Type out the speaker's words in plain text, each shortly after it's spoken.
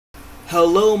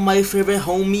Hello my favorite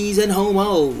homies and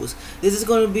homos. This is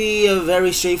going to be a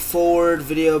very straightforward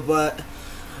video, but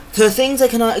to things I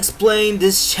cannot explain,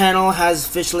 this channel has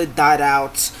officially died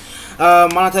out.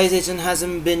 Monetization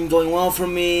hasn't been going well for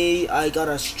me. I got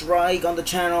a strike on the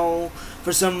channel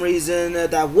for some reason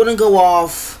that wouldn't go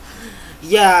off.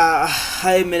 Yeah,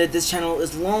 I admit it, this channel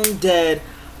is long dead,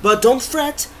 but don't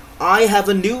fret, I have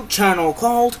a new channel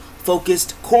called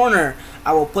Focused Corner.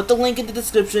 I will put the link in the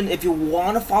description. If you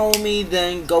want to follow me,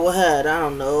 then go ahead. I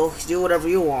don't know, do whatever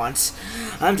you want.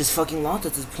 I'm just fucking lost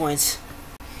at this point.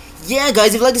 Yeah, guys,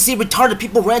 if you'd like to see retarded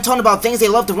people rant on about things they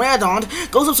love to rant on,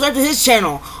 go subscribe to his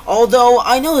channel. Although,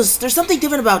 I noticed there's something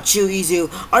different about you,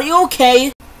 Izu. Are you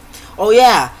okay? Oh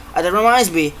yeah, that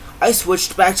reminds me. I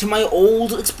switched back to my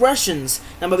old expressions.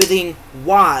 Now I might be thinking,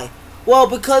 why? Well,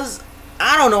 because,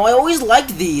 I don't know, I always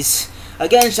liked these.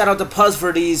 Again, shout out to Puzz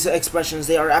for these expressions.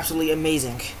 They are absolutely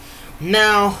amazing.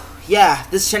 Now, yeah,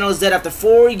 this channel is dead after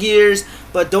 4 years,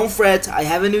 but don't fret, I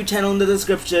have a new channel in the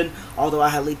description, although I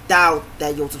highly doubt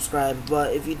that you'll subscribe,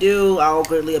 but if you do, I'll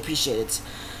greatly appreciate it.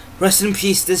 Rest in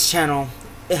peace, this channel.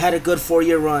 It had a good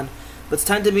 4-year run, but it's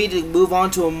time to me to move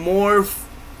on to a more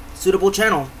suitable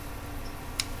channel.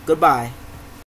 Goodbye.